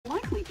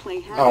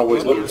Oh,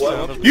 wait,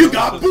 what? You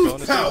got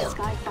boost power!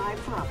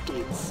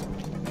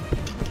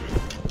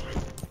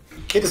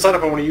 Can't decide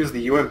if I want to use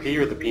the UMP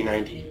or the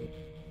P90.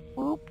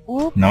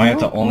 Now I have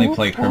to only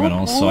play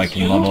criminals so I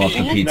can level up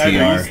the Neither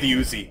use PTR. the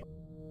Uzi.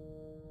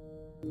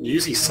 The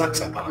Uzi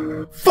sucks, I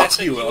thought. Fuck That's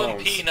you, a UMP,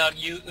 Owens. not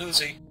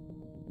Uzi.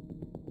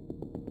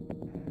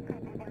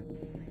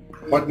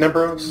 What,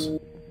 Nebros?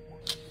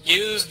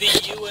 Use the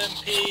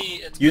UMP.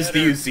 It's Use better.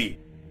 the Uzi.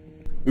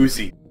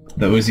 Uzi.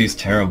 The Uzi's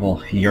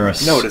terrible. You're a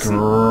No, it isn't.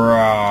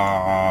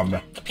 scrub.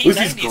 The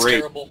P90's Uzi's great.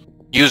 terrible.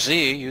 UZ,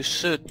 you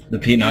should The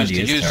P90 use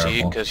the is UZ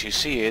terrible. because you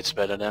see it's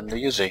better than the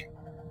UZ.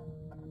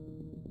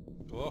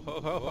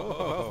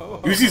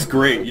 Uzi's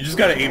great, you just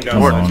gotta aim down.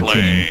 Come on,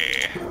 Wordplay.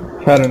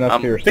 Had enough I'm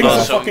here. Think of a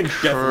also fucking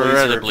death laser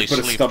incredibly and put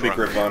a sleep stubby drunk.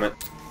 grip on it.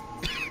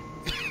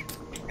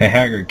 Hey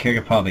Haggard, kick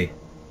a puppy.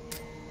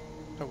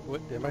 Oh,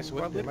 what? Am I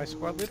squad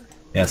leader?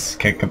 Yes,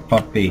 kick a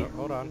puppy.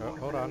 Hold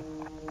on.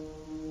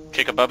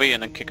 Kick a bubby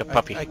and then kick a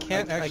puppy. I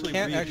can't actually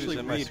read who's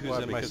in my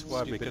squad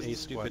because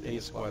stupid A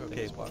squad.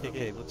 Okay,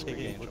 let's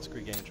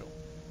Greek Angel.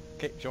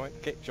 Okay, joint.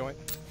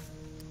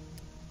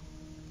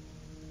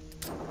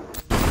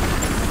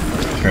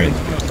 Great. The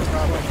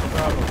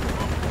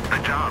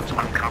job's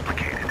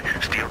uncomplicated.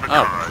 Steal the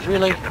Oh, cars,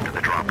 really? get them to the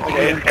drop-off.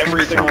 Okay,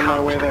 everything on my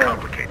way there.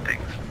 Complicate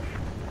things.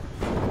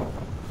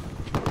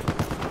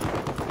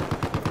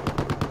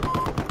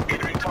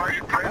 Enemy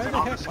target Why present the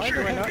on the heck do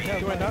security I not feed.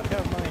 have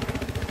my...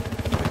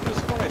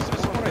 Just when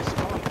I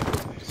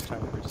spawned. Just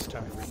time to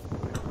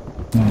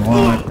read.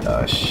 What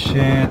the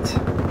shit?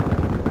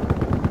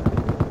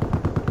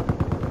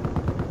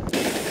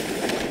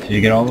 Did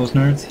you get all those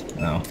nerds?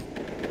 No.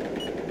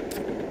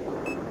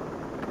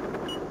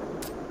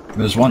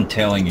 There's one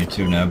tailing you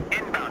too, Neb.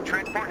 Inbound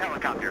transport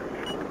helicopter.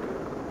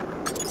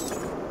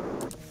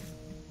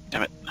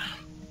 Damn it.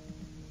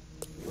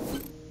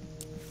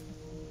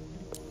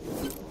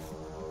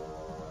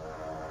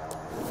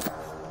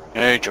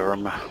 Hey,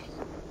 Jerem.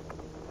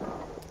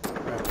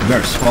 You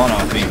better spawn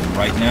off me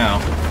right now.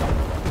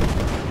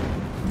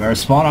 You better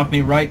spawn off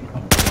me right...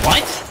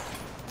 What?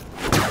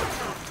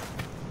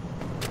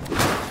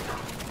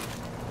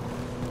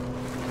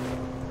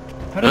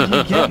 How did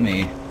you get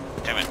me?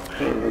 Damn it.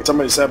 Hey,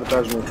 somebody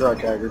sabotaged my truck,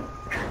 Haggard.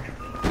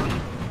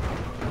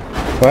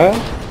 What?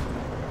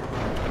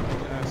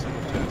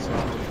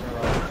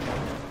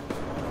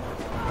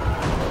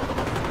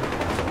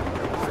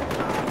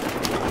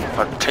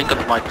 I've taken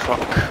my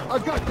truck.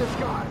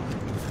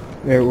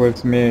 It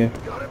was me.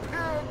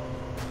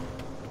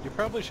 You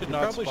probably should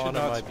not spawn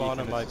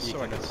on my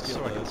beacon and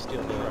steal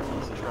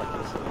the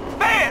truck.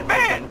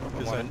 Man!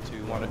 Because I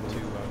wanted to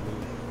move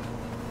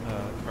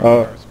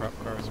Oh. cars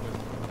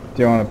with.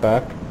 Do you want it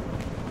back?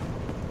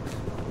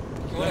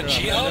 You want to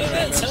cheat on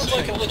that? Sounds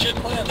like a legit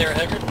plan there,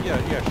 Haggard.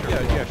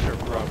 Yeah, sure.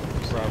 Bravo.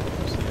 Right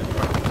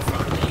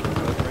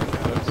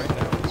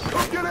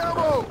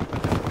now.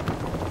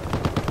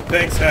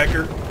 Thanks,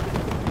 Hacker.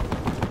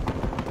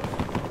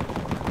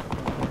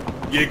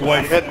 Gig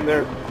wife. Heading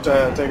there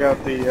to take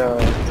out the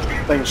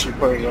thing she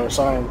put as our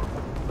sign.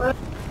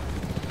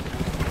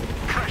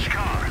 Fresh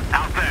car,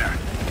 out there.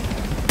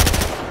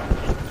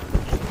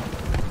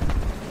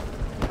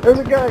 There's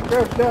a guy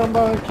crouched down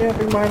by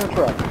camping behind a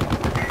truck.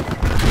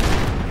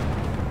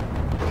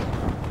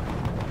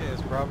 Okay,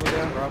 is Bravo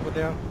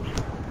down?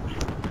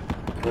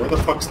 Where the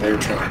fuck's their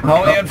truck?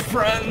 Oh, I had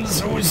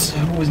friends who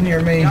was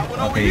near me.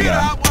 Okay, you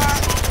got him.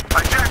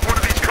 I jacked one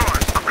of these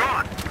cars. I'm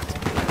gone.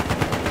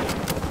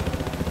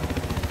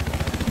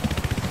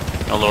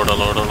 Oh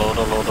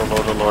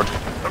lord.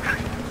 Okay.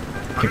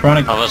 Keep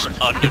running. I was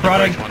under the Keep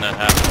running. bridge when that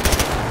happened.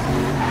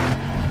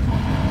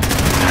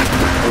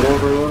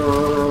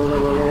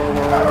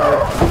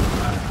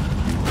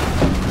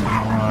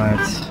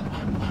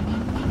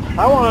 What?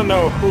 I want to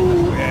know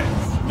who at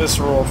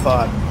Visceral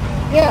thought,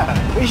 yeah,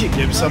 we should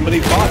give somebody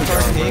body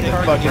armor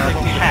that fucking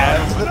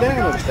has the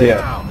damage they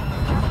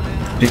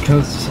Yeah.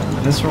 Because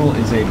Visceral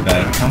is a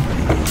bad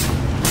company.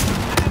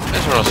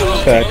 This was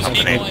Well, Fact. most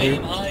people Company.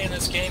 aim high in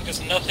this game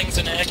because nothing's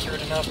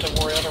inaccurate enough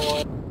to worry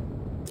otherwise.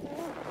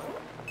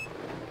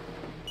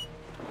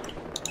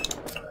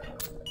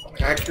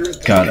 accurate.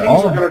 God, Things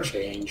all are of- gonna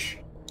change.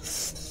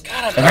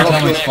 God, I'm Every time I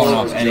think spawn Visceral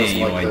off is any of just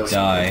you, like I this.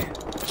 die.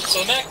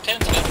 So Mac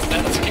 10's not as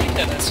bad as King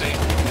then, I see.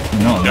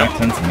 No, the Mac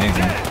 10's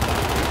amazing.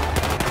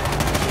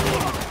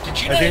 Did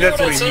you I not think hear that's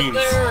what I what he said means.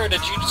 there, or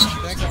did you just choose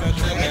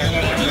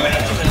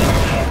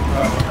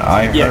I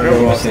heard Yeah, you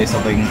go say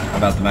something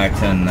about the Mac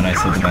 10, and then I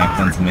said the Mac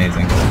 10's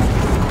amazing.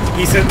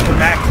 He said the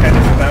Mac 10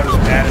 is about as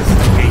bad as the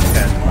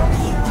K10.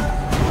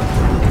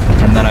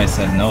 And then I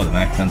said, no, the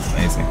Mac 10's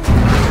amazing.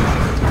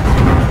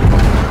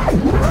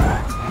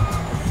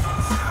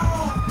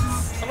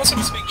 I'm also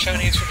going to speak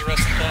Chinese for the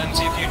rest of the time,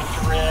 see if you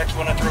can react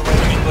when I throw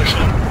random English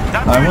in.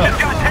 That I bridge will.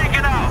 just got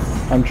taken out.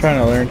 I'm trying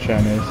to learn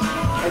Chinese.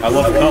 I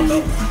love it.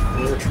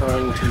 We're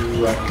trying to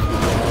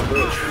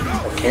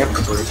camp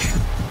the bridge.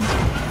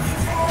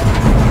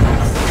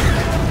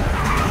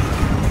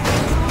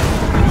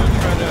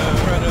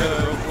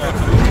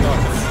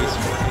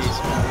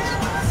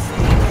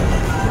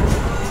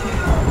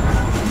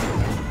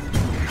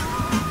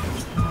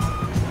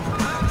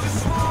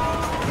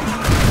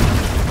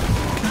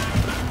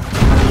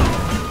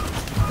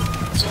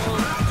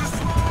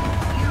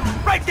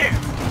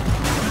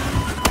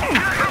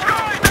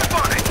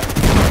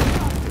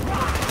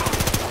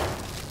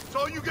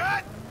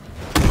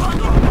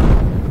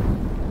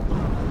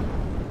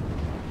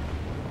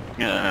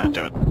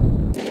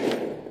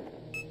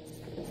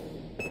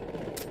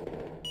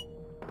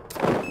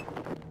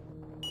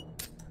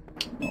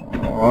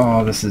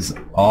 this is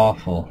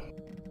awful.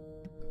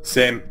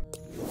 Same.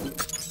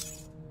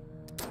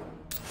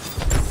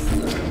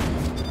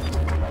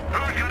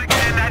 Who's gonna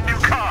get in that new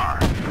car?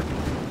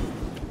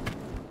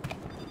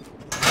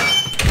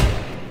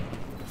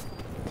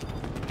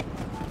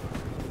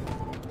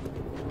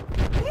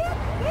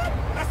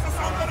 That's the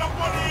sound of the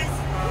police!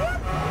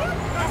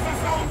 That's the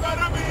sound of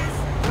the beast!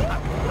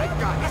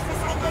 That's the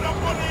sound of the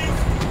police!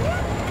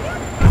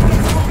 That's the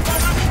sound of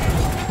the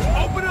beast!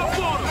 Open up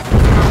for them!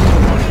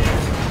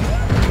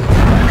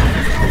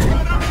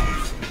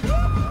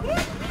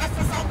 That's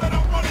the sound of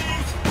the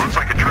police! Looks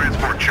like a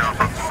transport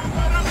chopper.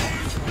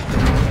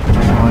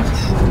 What the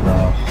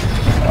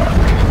fuck?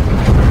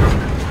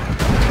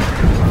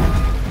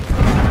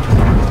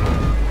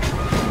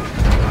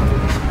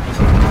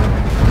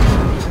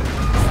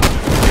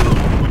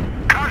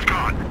 Car's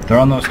gone. They're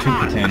on those 2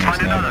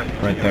 containers now,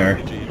 right there.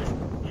 I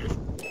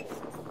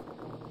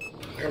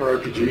got an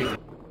RPG.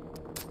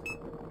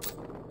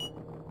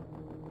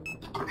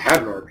 I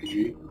had an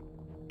RPG.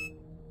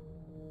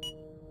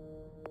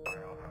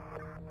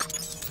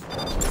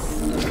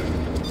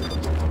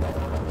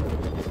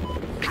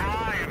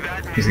 Drive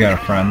that. He's got a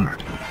friend.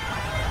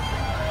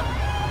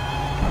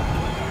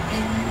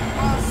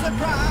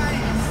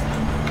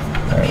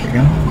 There we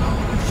go.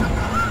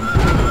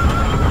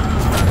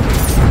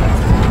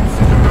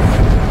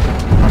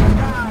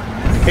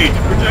 Hey, do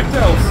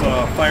projectiles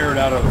fired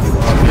out of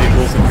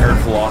vehicles impaired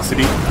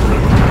velocity?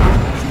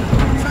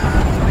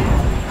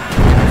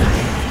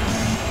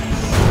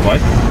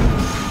 What?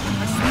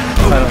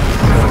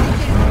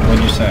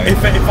 What'd you say?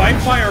 If I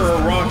fire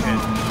a rocket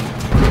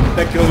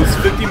that goes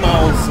 50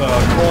 miles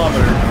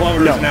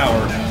kilometers an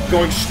hour,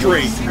 going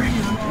straight,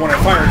 when I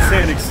fire it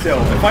standing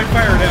still, if I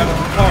fire it out of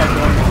the car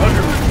going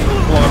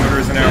 100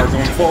 kilometers an hour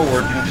going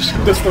forward,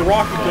 does the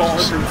rocket go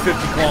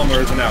 150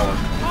 kilometers an hour?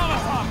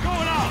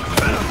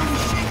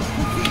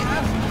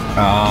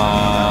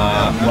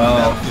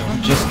 Well,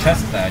 just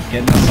test that. Get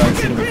in the side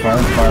seat of the car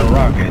and fire a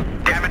rocket.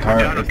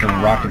 If the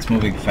rocket's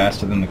moving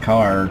faster than the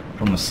car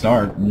from the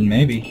start,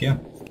 maybe, yeah.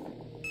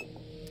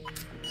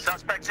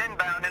 Suspects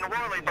inbound in a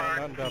whirly bird.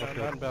 On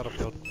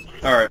battlefield.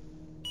 Alright.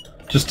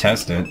 Just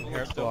test it.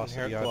 Inherent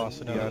velocity.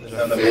 Alright,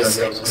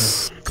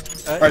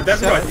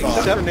 that's what I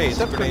thought. Grenades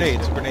too.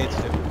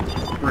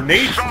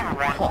 Grenades? Someone,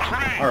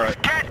 please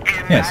Alright. get in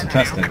Yeah, that so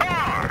test new it.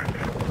 car.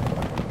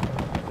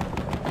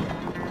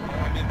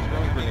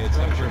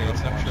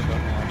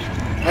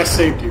 I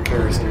saved you,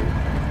 Kerosene.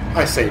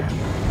 I saved you.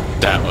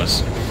 That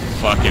was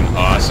fucking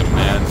awesome,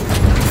 man.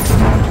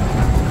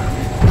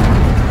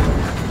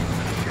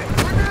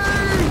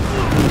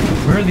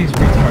 Where are these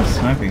retards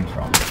sniping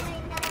from?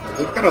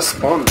 They've got a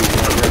spawn beam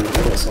out here in the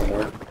middle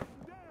somewhere.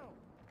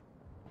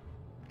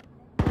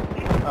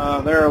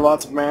 There are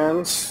lots of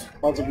mans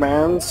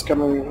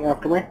coming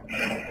after me.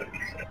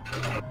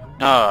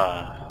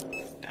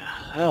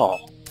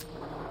 Hell.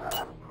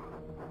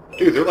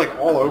 Dude, they're like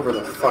all over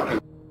the fucking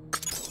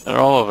They're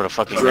all over the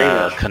fucking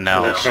drainage.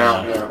 canals.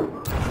 Yeah.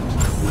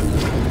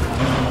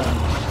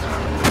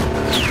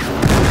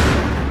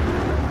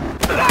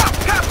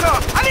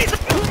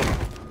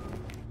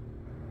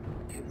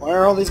 Why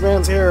are all these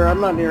mans here?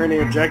 I'm not near any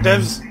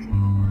objectives.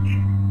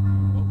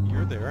 Oh,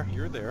 you're there.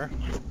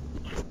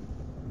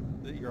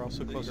 You're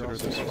also closer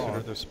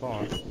to their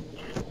spawn.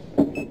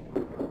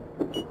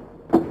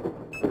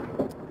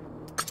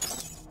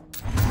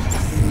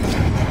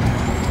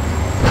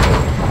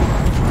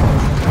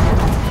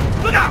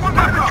 Look out! One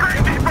by the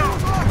train depot!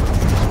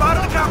 Spot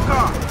on cop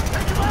car!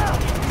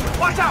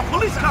 Watch out!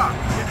 Police car!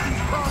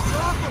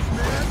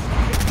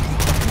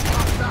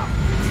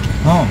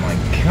 Oh my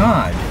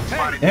god!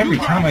 Every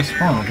time I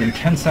spawn, within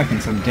 10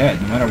 seconds I'm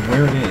dead, no matter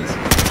where it is.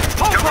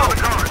 Jump on the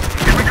cars!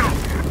 Here we go!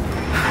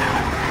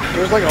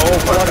 There's like a whole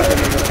flood of them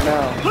in this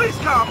now. Police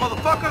car,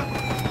 motherfucker!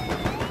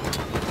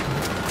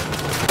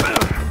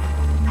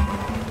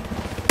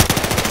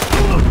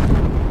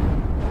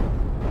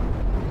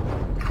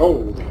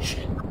 Holy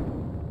shit.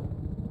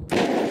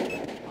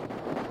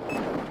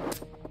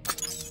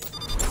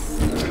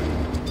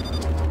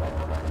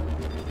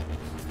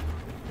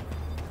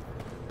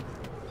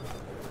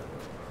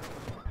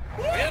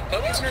 Yeah,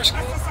 Bubby's in our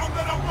school. That's the sound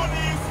of the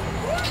police!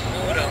 No,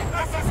 we don't.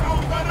 That's the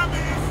sound of the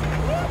beast!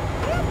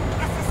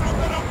 That's the sound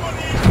of the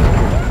police!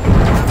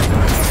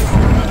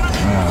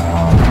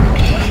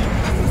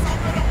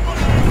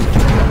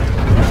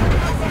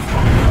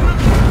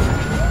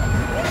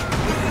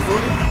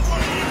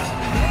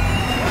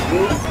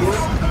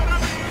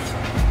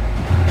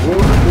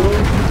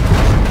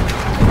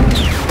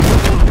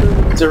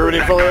 Is everybody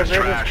fully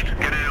updated? Trashed.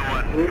 Get in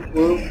one.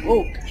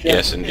 Oh,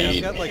 Yes, We've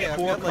indeed. got like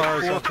four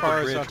cars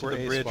onto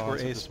the bridge where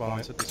A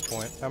spawns at this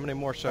point. How many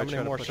more should I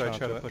try to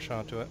push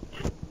onto it?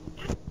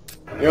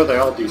 You know they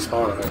all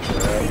despawn eventually,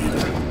 right?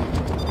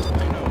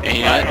 And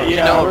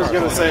Yeah, I was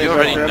gonna say, you but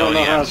already I don't know the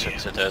know how answer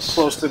to this.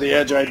 close to the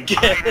edge I'd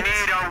get. We need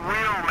a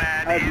real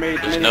man. I've made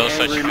There's many no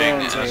such angry thing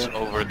mans as here.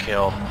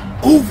 overkill.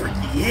 Over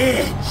the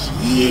edge,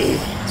 yeah.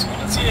 So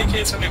let's see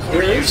AK-74.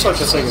 There is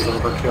such a thing as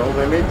overkill.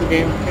 They made the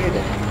game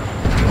payday.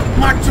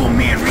 Macho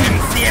Man Randy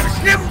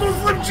Savage never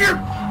gonna let you.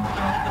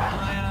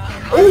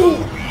 Oh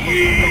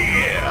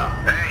yeah!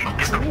 Hey,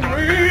 get the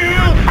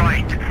fuck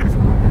fight!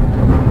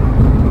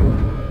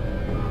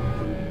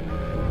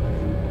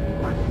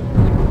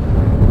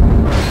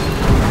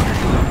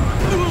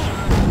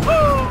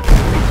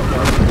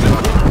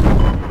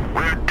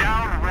 We're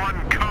down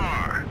one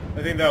car. I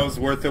think that was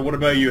worth it. What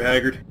about you,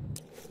 Haggard?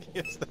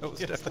 Yes, that was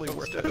definitely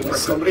worth it.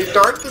 Somebody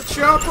dart the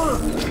chopper!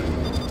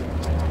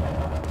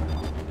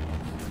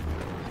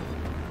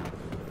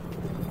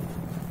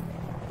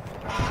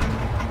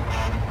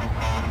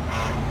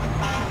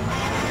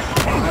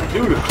 I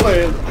do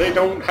declare that they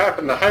don't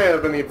happen to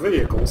have any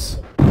vehicles.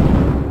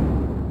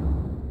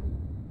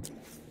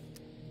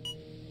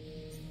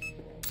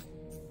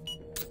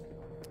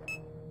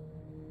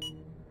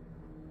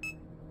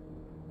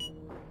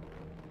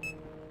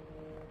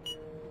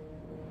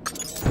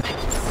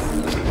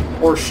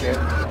 Or shit.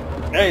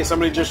 Hey,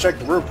 somebody just checked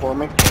the roof for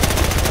me.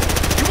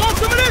 You want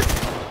some of this?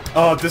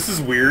 Oh, this is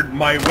weird.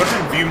 My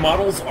weapon view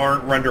models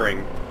aren't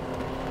rendering.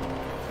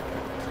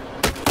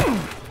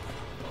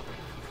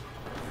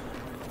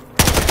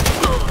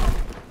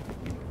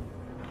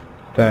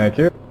 Thank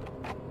you.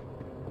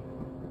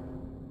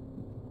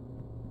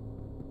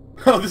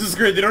 Oh, this is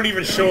great. They don't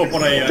even show up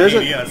when I There's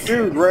ADS. a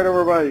dude right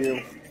over by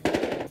you.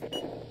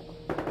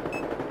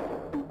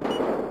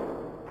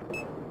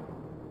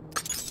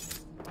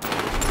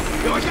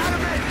 Yo, I got a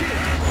man here.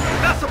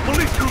 That's a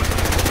police cruiser.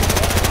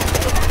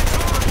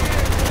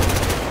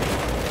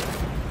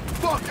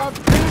 Fuck, I'm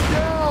pinned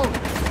down.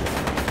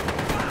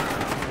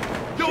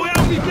 Yo,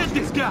 help me get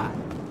this guy.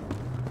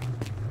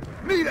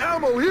 Need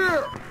ammo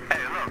here.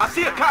 I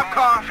see a cop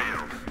car.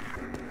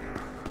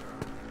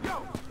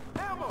 Yo,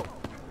 ammo.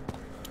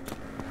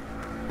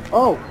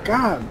 Oh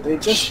god, they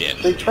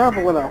they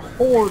travel in a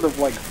horde of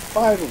like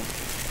 5 of them.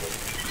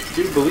 I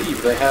do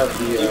believe they have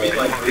the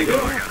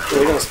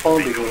they're gonna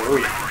spawn people on the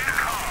roof.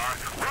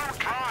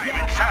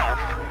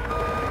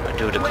 I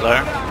do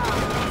declare.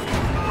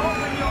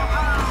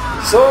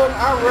 Son,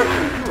 I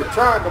reckon you were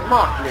trying to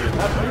mock me. I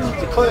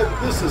do declare that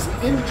this is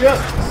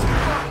injustice.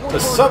 The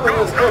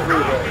Southerners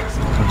everywhere.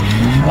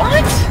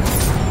 What?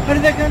 How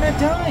did that guy not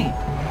die?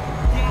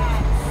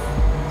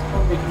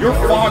 Your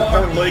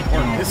foghorn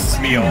leghorn pisses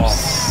me off.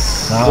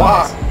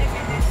 Why?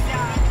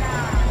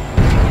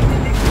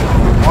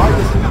 Why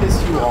does it piss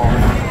you off?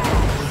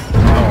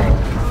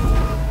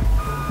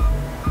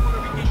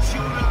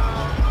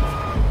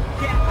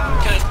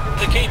 Because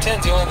the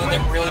K-10's the only thing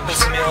that really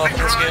pisses me off in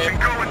this game.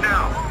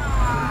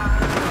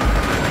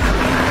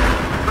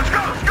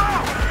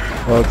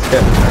 Well, it's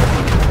getting there.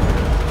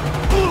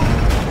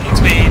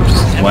 It's me,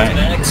 just having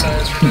an mag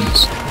size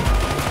reduced.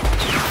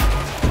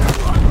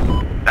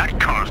 That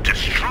car's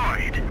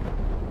destroyed.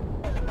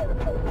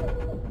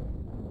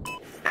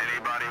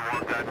 Anybody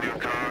want that new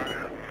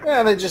car?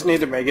 Yeah, they just need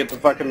to make it the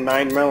fucking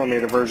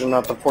 9mm version,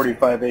 not the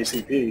 45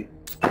 ACP.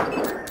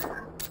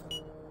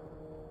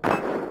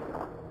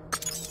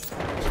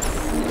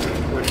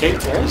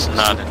 It's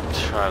not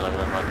entirely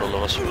where my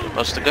bullet was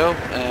supposed to go,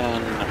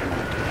 and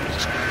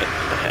just get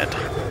the head.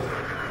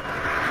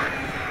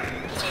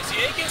 So it's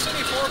the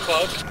AK-74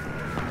 club.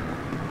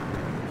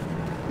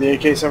 The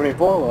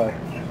AK-74 way.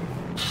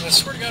 I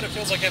swear to God, it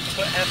feels like I have to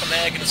put half a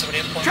mag into somebody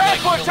and point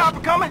Transport chopper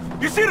coming!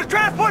 You see the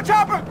transport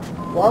chopper?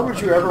 Why would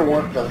you ever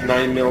want the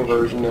 9mm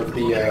version of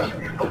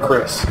the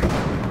Chris?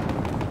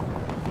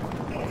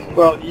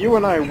 Well, you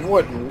and I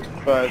wouldn't,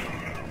 but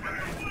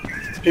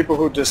people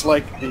who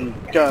dislike the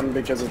gun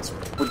because it's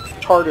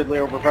retardedly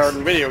overpowered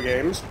in video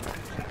games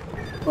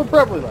would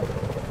probably like it.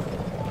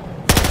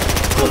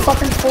 It's a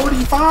fucking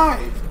 45!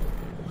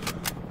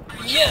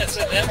 Yes,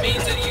 and that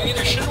means that you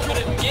either shouldn't put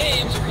it in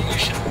games, or you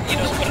should,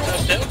 put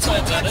enough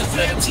downsides on it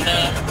that it's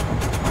not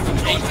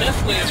a death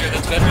laser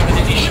that's better than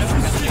any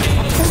shotgun in the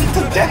game. It's a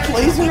death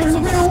laser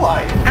in real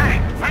life!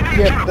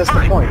 Yeah, that's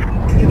the point.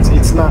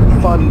 It's not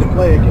fun to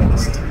play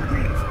against.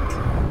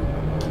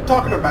 Keep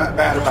talking about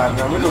bad about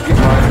it. I'm gonna go get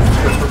mine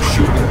because we're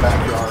shooting in the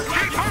backyard.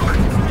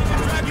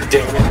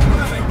 Damn it.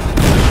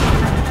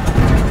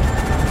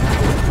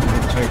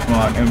 Take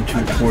my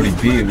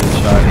M240B,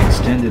 which I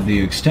extended the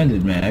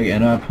extended mag,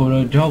 and I put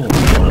a double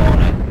barrel on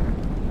it.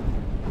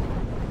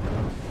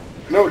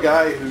 You know a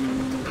guy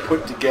who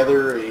put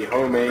together a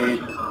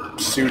homemade,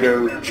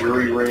 pseudo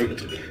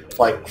jury-rigged,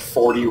 like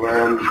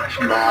 40-round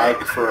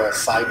mag for a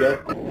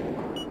Saiga?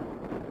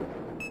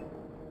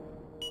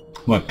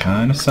 What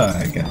kind of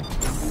Saiga?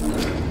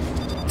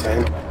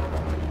 10.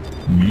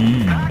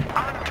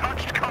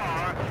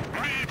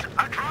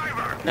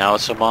 Now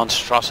it's a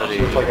monstrosity.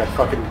 With like a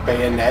fucking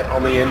bayonet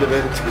on the end of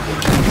it. It's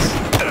ridiculous.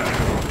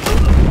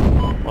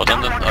 Well,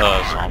 then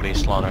the zombie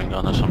slaughtering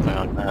gun or something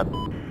like that.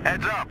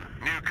 Heads up,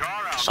 new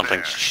car out Something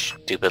there.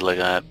 stupid like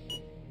that.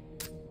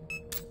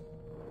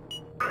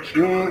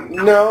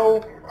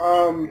 No,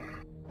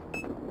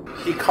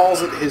 he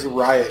calls it his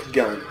riot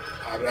gun.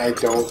 I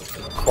don't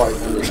quite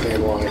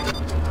understand why.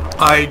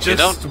 I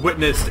just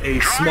witnessed a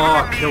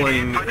SMAW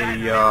killing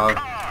a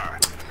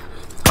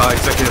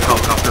executive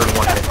helicopter in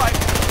one hit.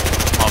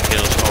 Small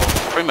kills. Oh,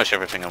 pretty much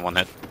everything in one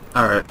hit.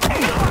 Alright.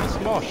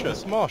 Small shit,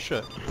 small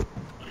shit.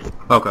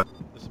 Okay.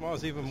 The small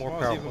is even more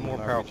powerful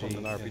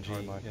than RPG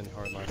in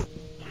Hardline.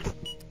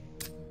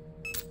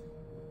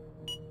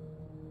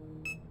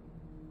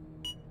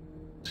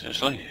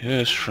 Seriously?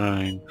 Who's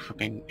throwing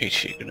fucking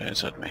HE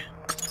grenades at me?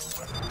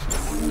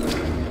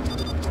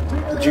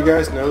 Did you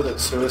guys know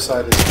that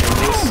suicide is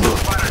painless?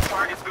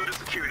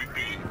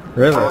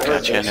 Really?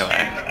 Gotcha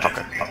anyway.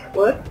 Okay.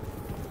 What?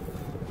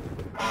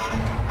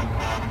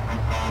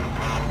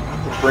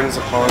 It brings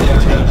upon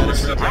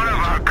changes.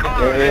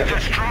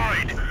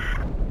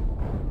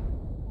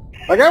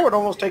 Like, I would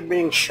almost take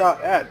being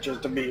shot at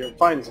just to be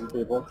find some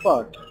people.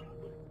 Fuck.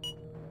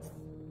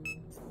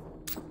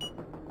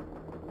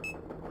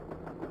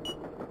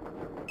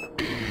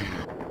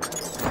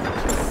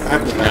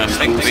 I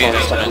think we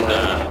have been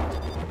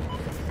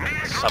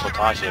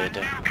sabotaged.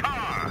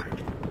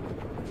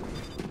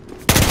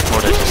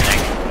 Or they just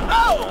hang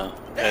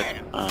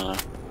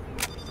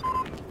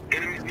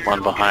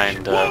one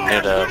behind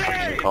near the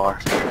fucking car.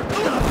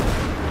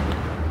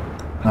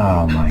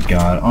 Oh my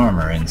god,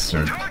 armor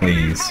insert,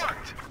 please.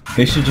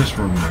 They should just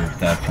remove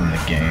that from the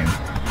game.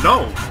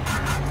 No!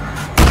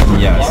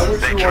 Yes. Why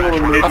would you want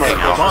to remove my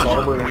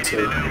armor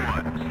insert?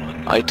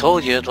 I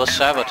told you it was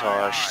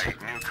sabotaged.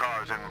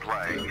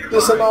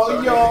 Listen,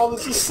 all y'all,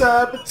 this is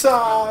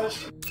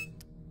sabotage.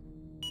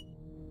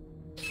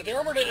 The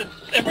armor,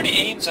 everybody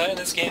aims high in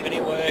this game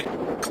anyway.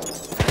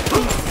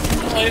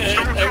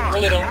 I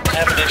really don't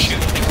have an issue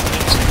with it.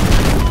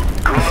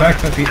 The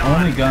fact that the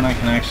only gun I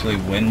can actually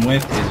win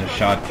with is a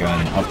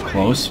shotgun up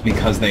close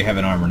because they have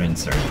an armored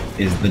insert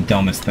is the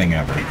dumbest thing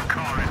ever.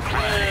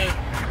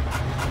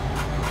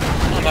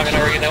 I'm not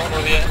gonna argue that one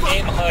with you.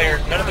 Aim higher.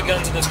 None of the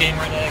guns in this game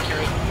are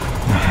inaccurate.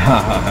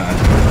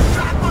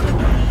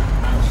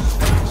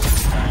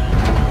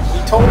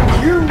 He told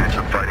you!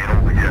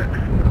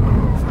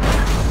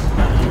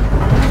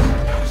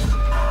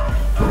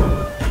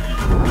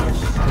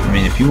 I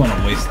mean, if you want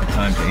to waste the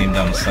time to aim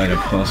down the sight up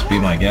close, be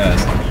my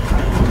guest.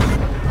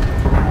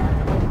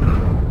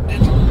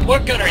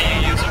 What gun are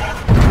you using?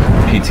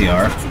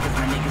 PTR?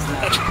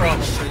 That's your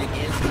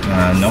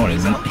problem. No it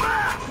isn't.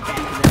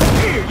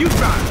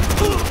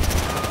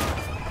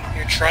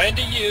 You're trying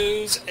to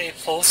use a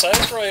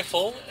full-size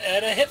rifle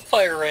at a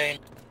hip-fire range.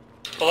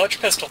 Pull out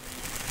your pistol.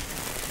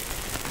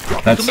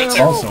 That's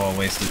also a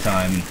waste of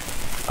time.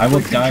 I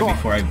will die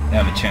before I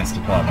have a chance to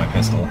pull out my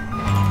pistol.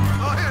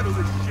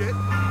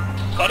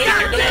 Buddy,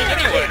 you're dying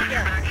anyway.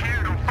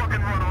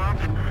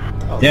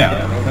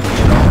 Yeah, because it's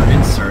an armored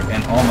insert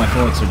and all my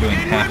bullets are doing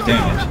half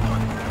damage.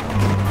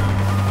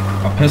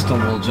 A pistol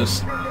will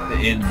just...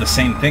 the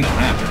same thing will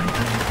happen.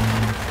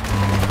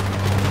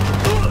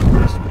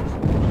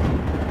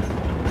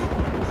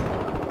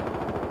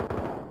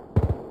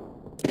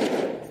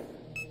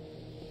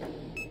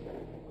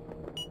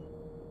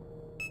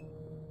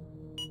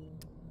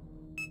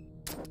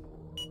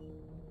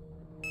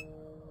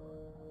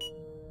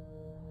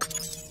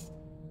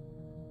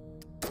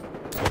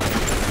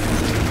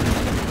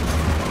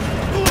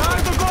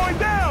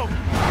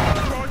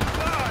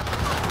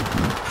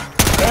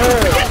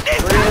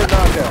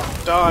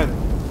 Done.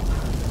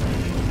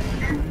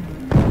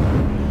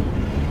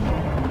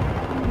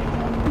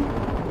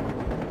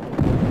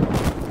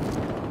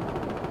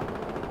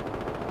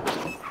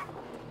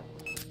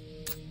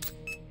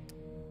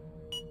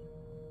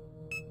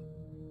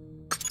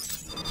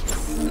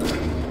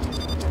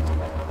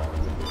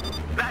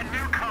 That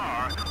new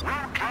car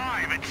won't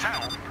drive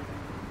itself.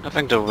 I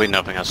think there will be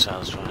nothing as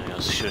satisfying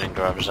as shooting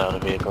drivers out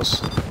of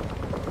vehicles.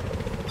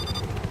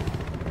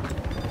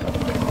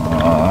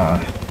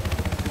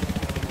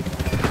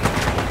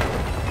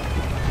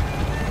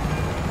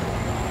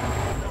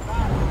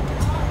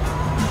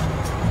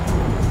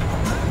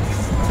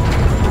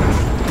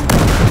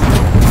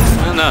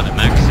 No, the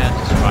max set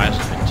is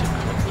surprisingly too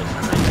quickly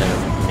for me to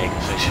make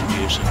efficient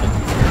use of it.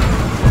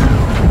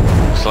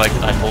 It's like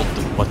I hold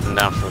the button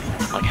down for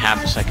like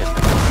half a second and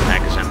the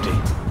mag is empty.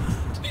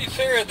 To be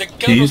fair, the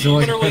gun was like a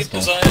literally pistol.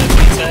 designed as an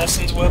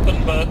assassin's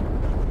weapon, but...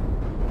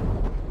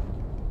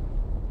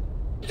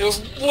 it was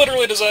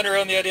literally designed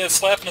around the idea of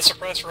slapping a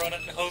suppressor on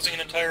it and hosing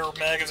an entire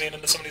magazine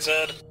into somebody's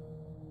head.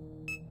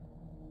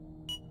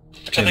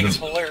 Which I think is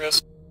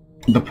hilarious.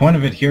 The point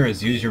of it here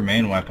is use your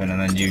main weapon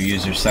and then you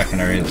use your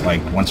secondary,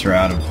 like, once you're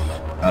out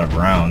of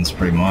rounds,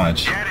 pretty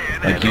much.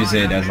 Like, use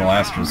it as a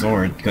last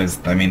resort, because,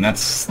 I mean,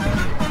 that's... the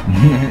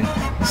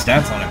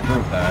stats on it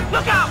prove that.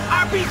 Look out!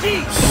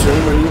 RPG! So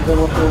many of them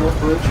up there with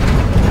Bridge.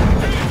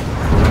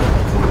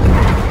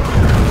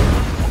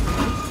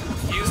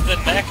 Use the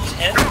MAC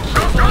 10 for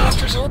the last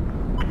resort?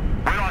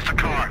 We lost a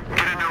car.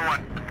 Get a new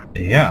one.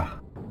 Yeah.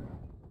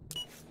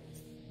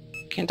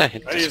 Can't I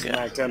hit I this use guy?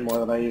 Mac 10 more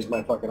than I use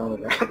my fucking other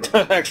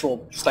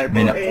actual sniper I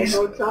mean,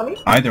 rifles.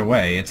 either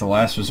way, it's a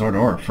last resort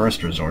or a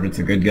first resort, it's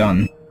a good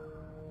gun.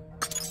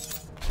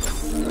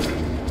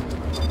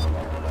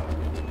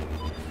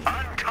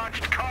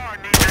 Untouched car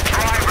needs a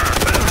driver.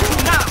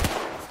 Now!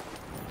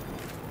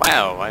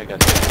 Wow, I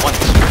got hit once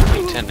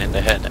with 10 in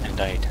the head and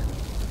died. Use the MAC 10 for the last resort.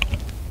 So many of them up there with Bridge. Use the MAC 10 for the last resort. Use the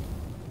MAC 10 more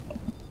than I use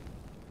my fucking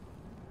other actual sniper rifles. I mean, Wow, I got hit once with 10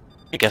 in the head and died.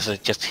 I guess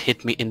it just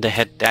hit me in the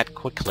head that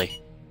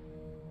quickly.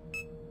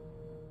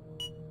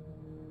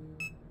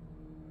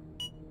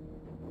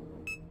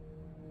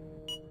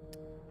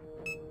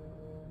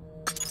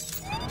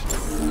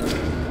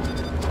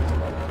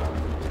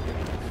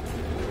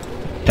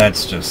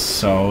 That's just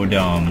so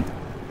dumb.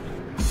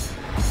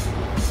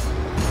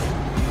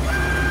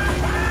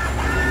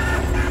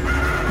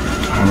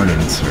 Armored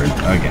insert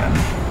again.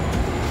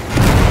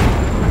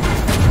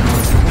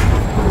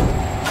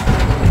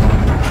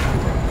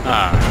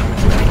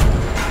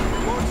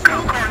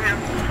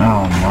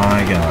 Oh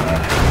my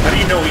god. How do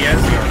you know he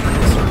has the armored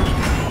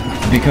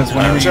insert? Because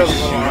whenever you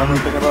shoot armor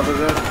thing above his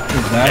head.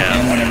 is that,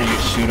 and whenever you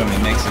shoot him,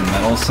 it makes a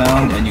metal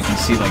sound, and you can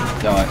see like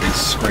it's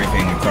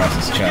scraping across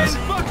his chest.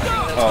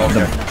 Oh,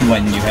 okay.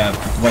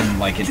 When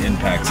like it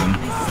impacts him.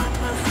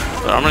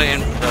 But I'm gonna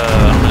insert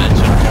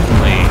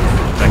only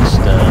affects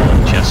the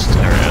chest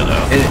area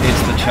though.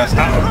 It's the chest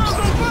arms.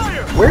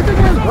 Where did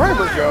our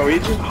driver go? He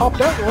just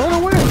hopped out and ran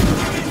away.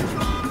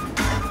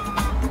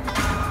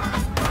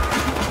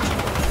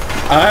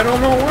 I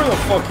don't know where the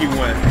fuck he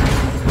went.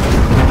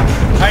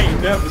 I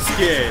ain't never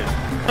scared.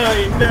 I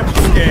ain't never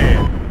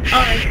scared.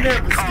 I ain't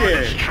never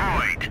scared.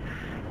 Destroyed.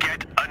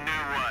 Get a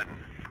new one.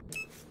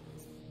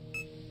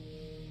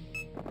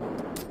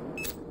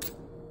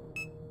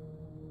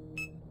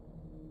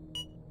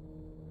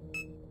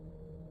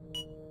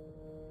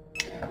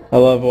 I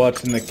love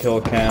watching the kill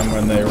cam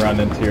when they run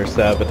into your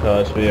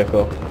sabotage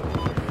vehicle. Need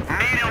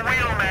a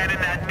wheelman in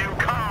that new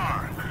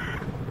car.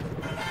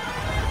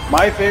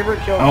 My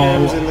favorite kill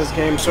cams in this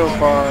game so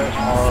far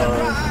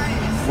are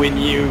when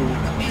you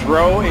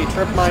throw a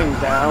trip mine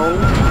down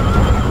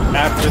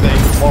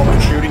while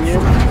they're shooting you.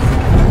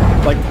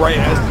 Like right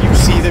as you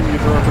see them, you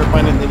throw a trip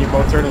mine and then you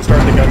both turn and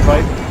start the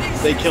gunfight.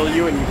 They kill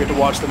you and you get to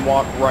watch them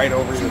walk right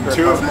over your trip.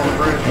 Two of them on the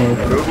bridge. Two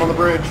of them on the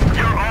bridge.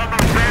 You're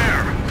almost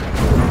there.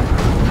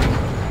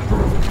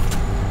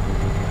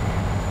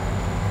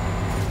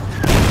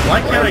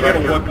 Why can't I get a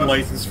weapon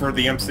license for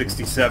the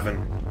M67?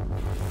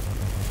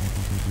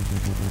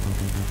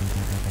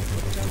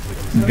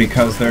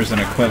 Because there's an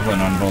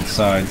equivalent on both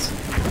sides.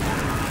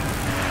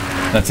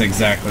 That's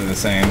exactly the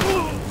same.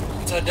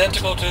 It's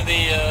identical to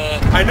the,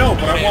 I know,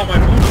 but I want my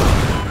boots.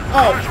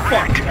 Oh,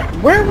 fuck.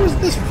 Where was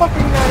this fucking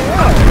guy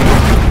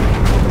at?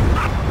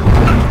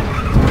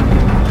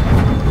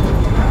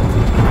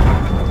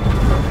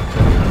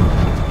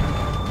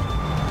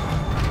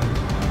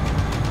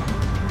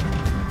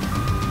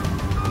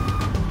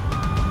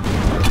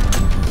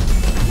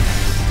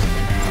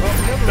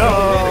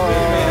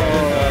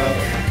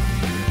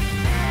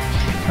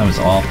 That was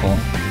awful.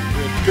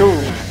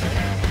 Dude,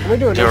 can we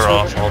do a new They're server?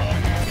 awful.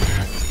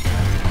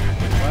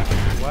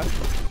 What?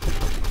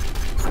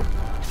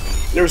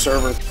 New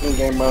server, new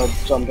game mode,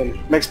 something.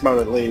 Mixed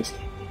mode at least.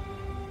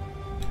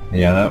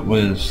 Yeah, that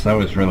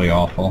was really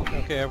awful.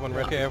 Okay, everyone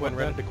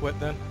ready to quit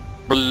then?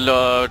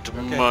 Blood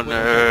money.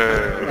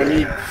 I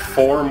need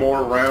 4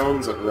 more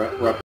rounds at rep